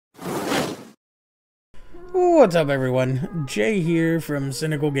What's up, everyone? Jay here from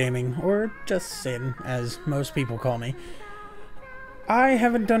Synical Gaming, or just Sin, as most people call me. I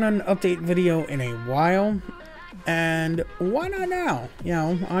haven't done an update video in a while, and why not now? You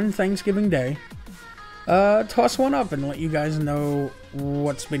know, on Thanksgiving Day, toss one up and let you guys know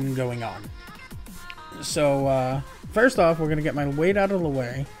what's been going on. So, first off, we're gonna get my weight out of the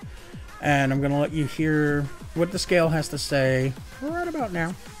way, and I'm gonna let you hear what the scale has to say right about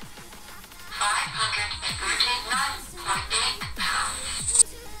now. 539.8 pounds.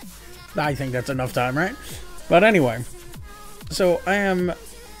 I think that's enough time, right? But anyway, so I am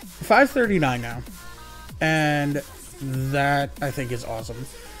 539 now, and that I think is awesome.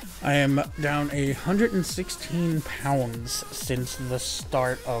 I am down 116 pounds since the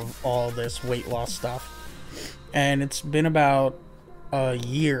start of all this weight loss stuff, and it's been about a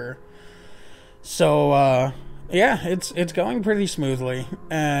year. So yeah, it's going pretty smoothly,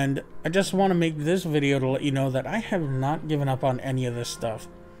 and I just want to make this video to let you know that I have not given up on any of this stuff,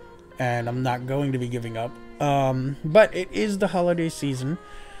 and I'm not going to be giving up. But it is the holiday season,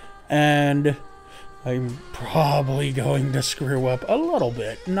 and I'm probably going to screw up a little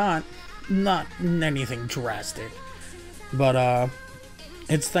bit. Not anything drastic, but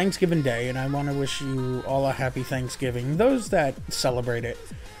it's Thanksgiving Day, and I want to wish you all a happy Thanksgiving, those that celebrate it,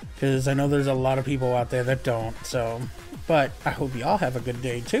 because I know there's a lot of people out there that don't. So, but I hope y'all have a good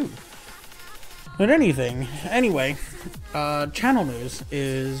day too. But anyway, channel news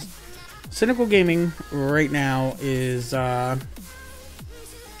is Synical Gaming right now is I'm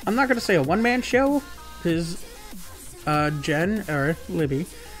not gonna say a one-man show, because Jen, or Libby,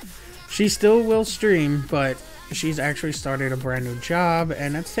 she still will stream, but she's actually started a brand new job,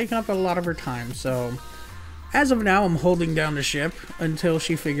 and it's taken up a lot of her time. So as of now, I'm holding down the ship until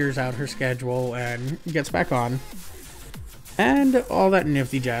she figures out her schedule and gets back on, and all that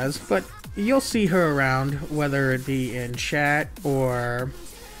nifty jazz. But you'll see her around, whether it be in chat or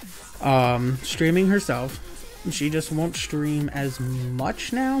streaming herself. She just won't stream as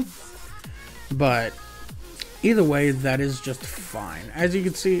much now, but either way, that is just fine. As you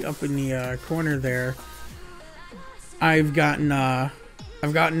can see up in the corner there, I've gotten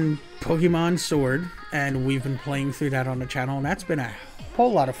Pokemon Sword, and we've been playing through that on the channel, and that's been a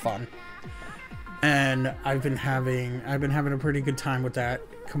whole lot of fun. And I've been having a pretty good time with that,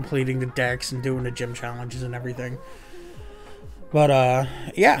 completing the decks and doing the gym challenges and everything. But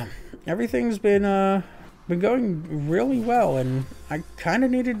yeah, everything's been going really well, and I kind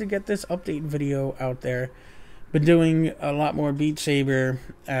of needed to get this update video out there. Been doing a lot more Beat Saber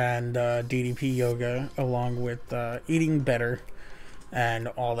and DDP yoga, along with eating better and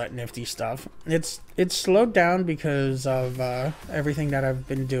all that nifty stuff. It's slowed down because of everything that I've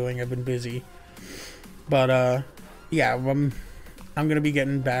been doing. I've been busy, but yeah, I'm gonna be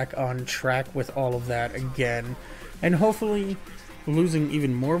getting back on track with all of that again, and hopefully losing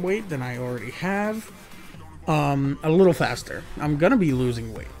even more weight than I already have, a little faster. I'm gonna be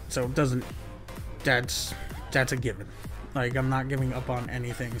losing weight, so it doesn't, that's a given. Like, I'm not giving up on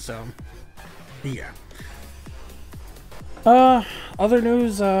anything, so yeah. Other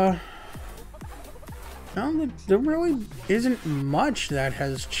news, no, there really isn't much that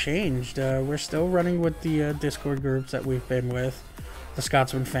has changed. We're still running with the Discord groups that we've been with, the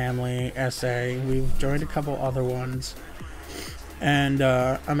Scotsman family, SA. We've joined a couple other ones, and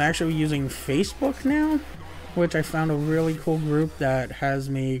I'm actually using Facebook now, which I found a really cool group that has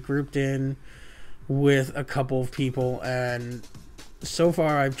me grouped in with a couple of people, and so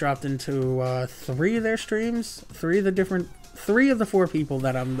far I've dropped into 3 of their streams, 3 of the 4 people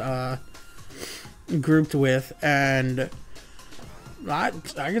that I'm grouped with, and I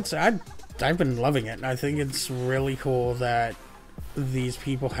can say I've been loving it. I think it's really cool that these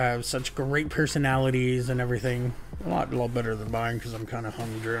people have such great personalities and everything. A lot better than mine, because I'm kind of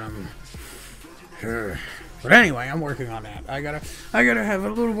humdrum. But anyway, I'm working on that. I gotta have a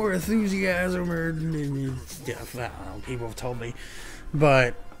little more enthusiasm or stuff. I don't know, people have told me.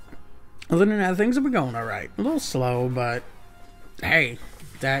 But other than that, things have been going alright. A little slow, but hey,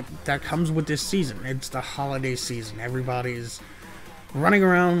 that comes with this season. It's the holiday season. Everybody's running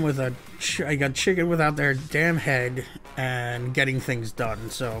around with a chicken without their damn head and getting things done.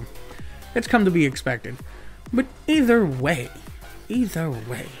 So it's come to be expected. But either way,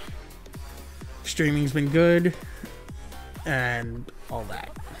 streaming's been good and all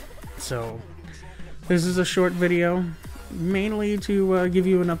that. So this is a short video, mainly to give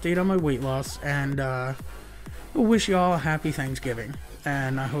you an update on my weight loss, and wish you all a happy Thanksgiving.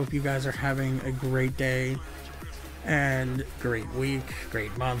 And I hope you guys are having a great day and great week,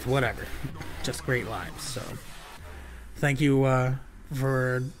 great month, whatever. Just great lives. So thank you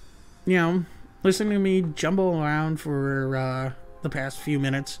for, you know, listening to me jumble around for the past few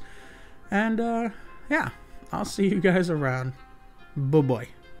minutes. And yeah, I'll see you guys around. Bye-bye.